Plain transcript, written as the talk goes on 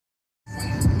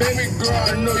Baby girl,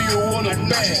 I know you want it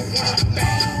bad.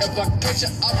 If I catch you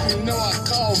up, you know I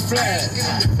call flag.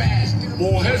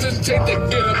 Won't hesitate to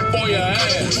get up on your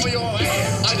ass.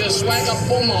 I just swag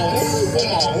up on my hoop, on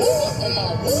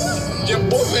my hoop. Your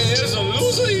boyfriend is a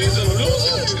loser, he's a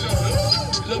loser.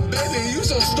 Look, baby, you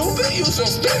so stupid, you so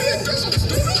stupid.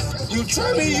 You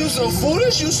try me, you so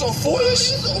foolish, you so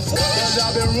foolish. Cause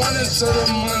I've been running to the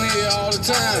money all the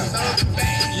time.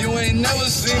 You ain't never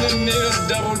seen a nigga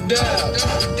double down.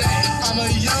 I'm a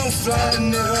young fly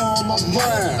nigga on my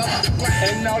grind.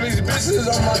 And all these bitches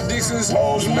on my decent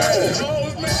hoes mad.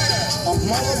 A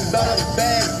mother about a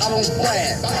bag, I don't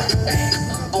brag.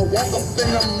 I walk up in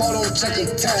the motor, check a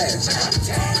tag.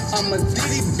 I'm a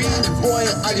DDB boy,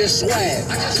 I just swag.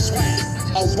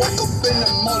 I walk up in the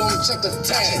motor, check a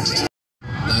tag.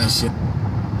 Nice shit.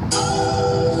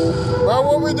 Bro,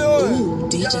 what we doing? Ooh,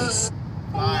 DJs.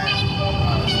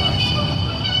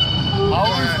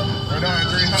 We're doing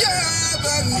 300. Yeah,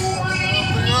 baby.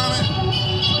 300.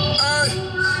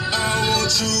 I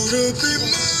want you to be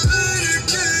mine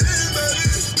again,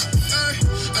 baby.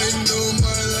 I know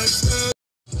my lifestyle,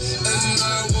 and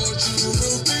I want you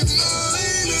to be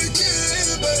mine again,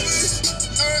 baby.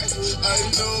 I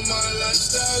know my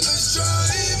lifestyle is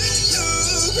driving you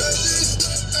crazy,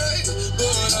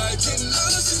 but I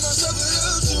cannot see myself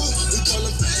without you. We call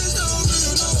it friends, don't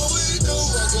you know what we do?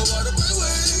 I go out of my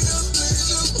way to please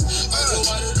you. I go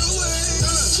out of the way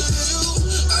to see you.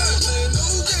 I play no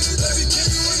games, baby, can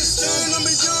you understand? I'm a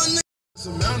young nigga.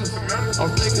 I'm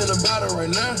thinking about it right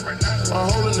now. I'm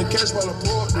holding the cash while I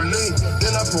pour up the lean.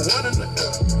 Then I put one in the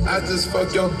air. I just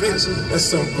fuck your bitch and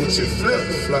some Gucci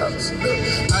flip-flops.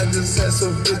 I just had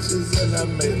some bitches and I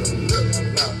made them look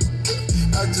now.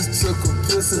 I just took a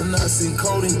piss and I seen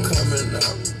codeine coming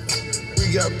out.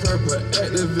 We got purple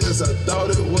activists, I thought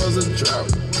it was a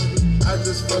drought. I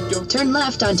just fuck your Turn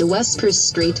left onto West Spruce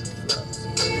Street.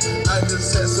 I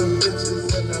just had some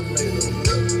bitches and I made them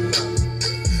look now.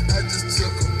 I just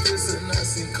took a piss and I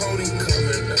seen codeine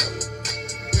coming out.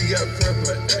 We got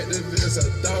purple activists, I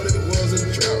thought it was a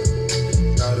drought.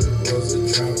 Thought it was a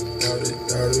drought, thought it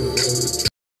was a drought.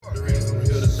 The reason I'm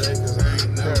here today, cause I ain't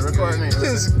never Record me. No.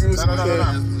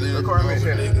 Record me.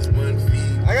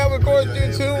 I got recorded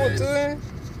you too. What's in?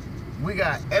 We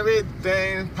got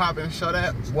everything popping. Show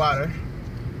that water.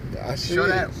 I see Show it.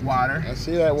 that water. I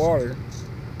see that water.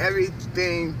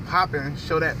 Everything popping.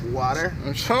 Show that water.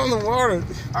 I'm showing the water.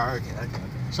 All right, okay.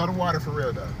 Show the water for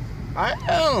real though. I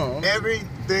am.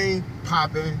 Everything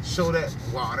popping. Show that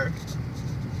water.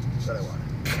 Show that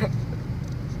water.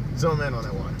 Zoom in on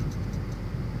that water.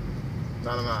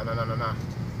 No.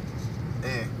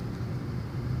 And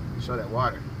show that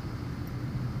water.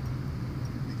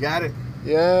 You got it?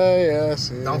 Yeah, I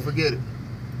see it. Don't forget it.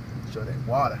 Show that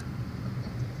water.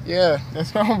 Yeah,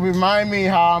 that's gonna remind me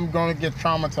how I'm gonna get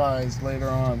traumatized later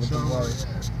on with the water.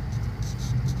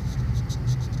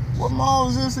 What mall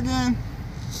is this again?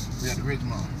 We at the Ridge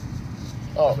Mall.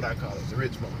 Oh, That's what I call it, the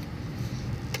Ridge Mall.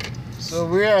 so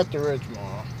we're at the Ridge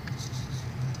Mall.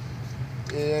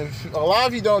 If a lot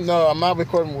of you don't know, I'm not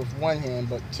recording with one hand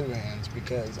but two hands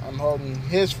because I'm holding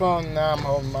his phone and now I'm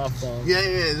holding my phone. Yeah.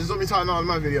 Just let me talk on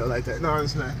my video like that. No,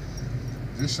 it's not.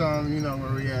 Just showing them, you know,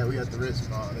 where we at. We at the Ridge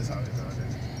Mall. That's how we doing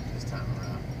it this time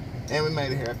around. And we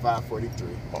made it here at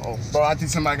 5:43. Oh, bro, I think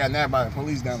somebody got nabbed by the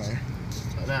police down there.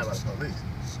 Oh, now about the police.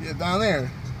 Yeah, down there. What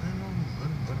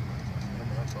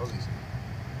police?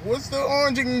 What's the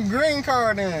orange and green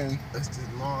car then? That's the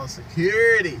mall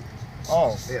security.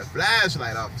 Oh. They a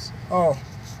flashlight officer. Oh.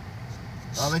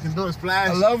 All they can do is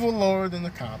flash. A level lower than the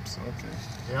cops. Okay.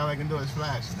 Yeah, all they can do is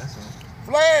flash. That's all.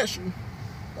 Flashing.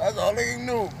 That's all they can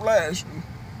do. Flashing.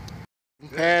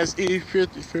 Past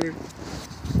E53.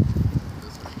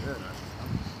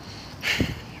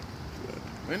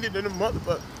 When did the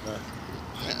motherfucker?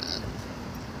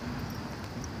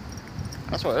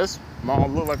 That's why this mall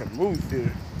look like a movie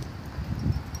theater.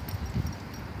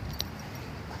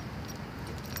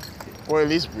 Or at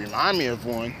least remind me of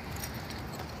one.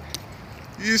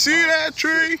 You see that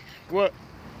tree? What?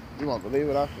 You won't believe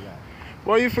what I forgot.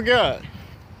 What you forgot?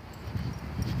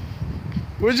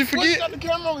 What'd you forget? What you got the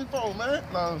camera on me for, man?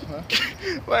 No,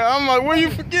 Like, I'm like, what you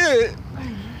forget?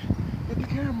 get the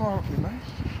camera off me, man.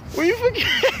 What you forget?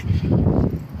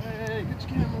 Hey, get your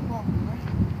camera off me, man.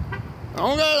 I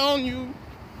don't got it on you.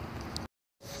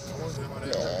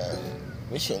 Yeah,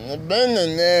 we shouldn't have been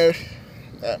in there,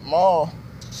 that mall.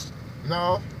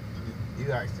 No,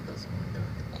 you asked to go somewhere.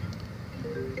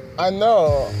 I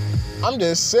know. I'm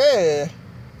just saying.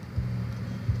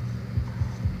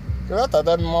 Cause I thought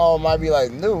that mall might be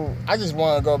like new. I just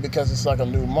want to go because it's like a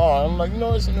new mall. I'm like, you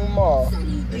know, it's a new mall. They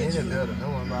need to build a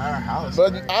new one by our house.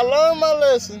 But right? I learned my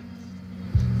lesson.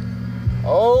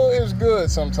 Oh, it's good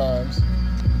sometimes.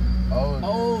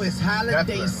 Oh, it's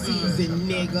holiday season,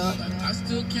 nigga. I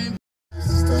still can't.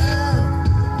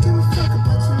 Give a fuck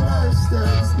about your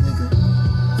lifestyles, nigga.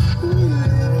 Who you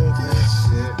live that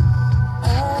shit?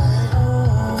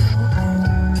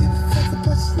 Give a fuck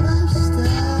about your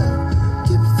lifestyle.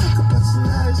 Give a fuck about your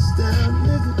lifestyle,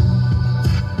 nigga.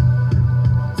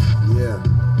 Yeah.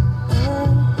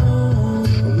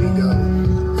 Here we go.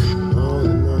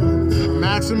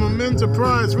 Maximum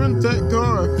Enterprise, rent that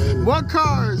car. What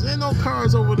cars? Ain't no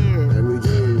cars over there. Every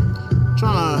day.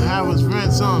 Trying to have us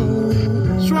rent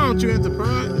something. What's wrong with you,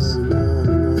 Enterprise?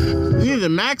 You need to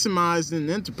maximize in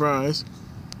Enterprise.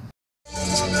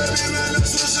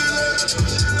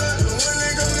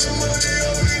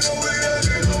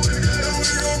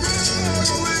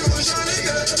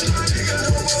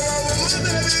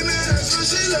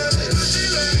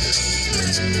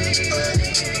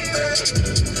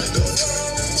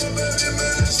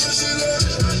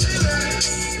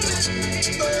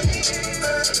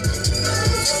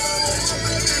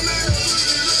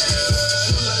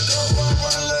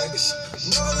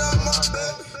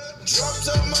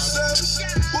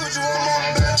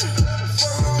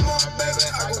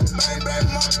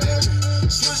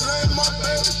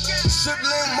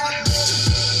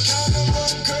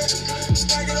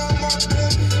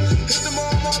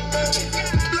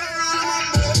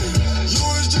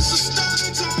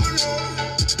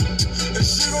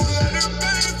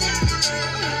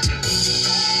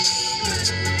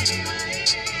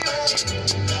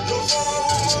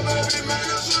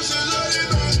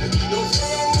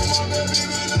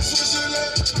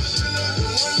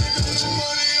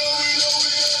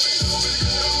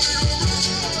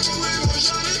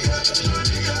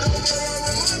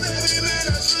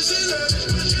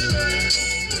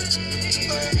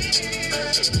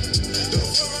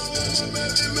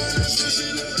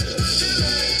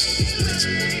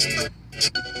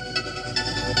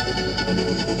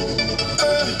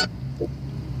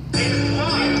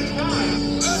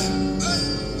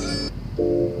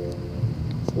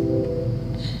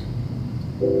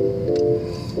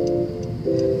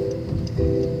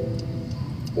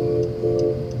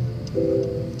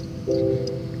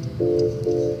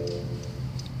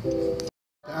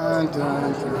 Dun,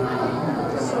 dun, dun.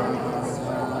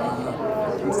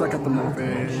 I'm stuck at the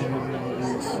movies.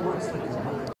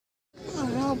 How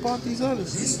the hell bought these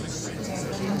others?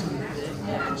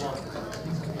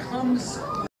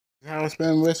 How I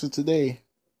spent the rest of today.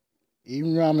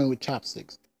 Eating ramen with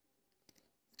chopsticks.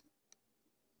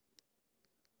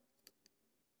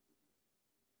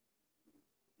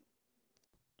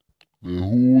 Man,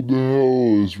 who the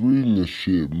hell is reading this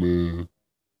shit, man?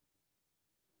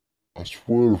 I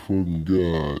swear to fucking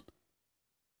God,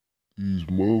 these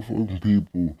motherfucking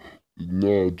people did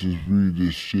not just read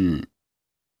this shit.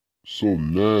 So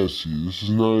nasty. This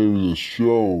is not even a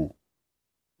show.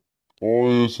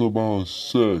 All it's about is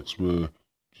sex, man.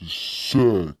 Just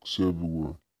sex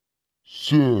everywhere.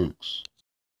 Sex.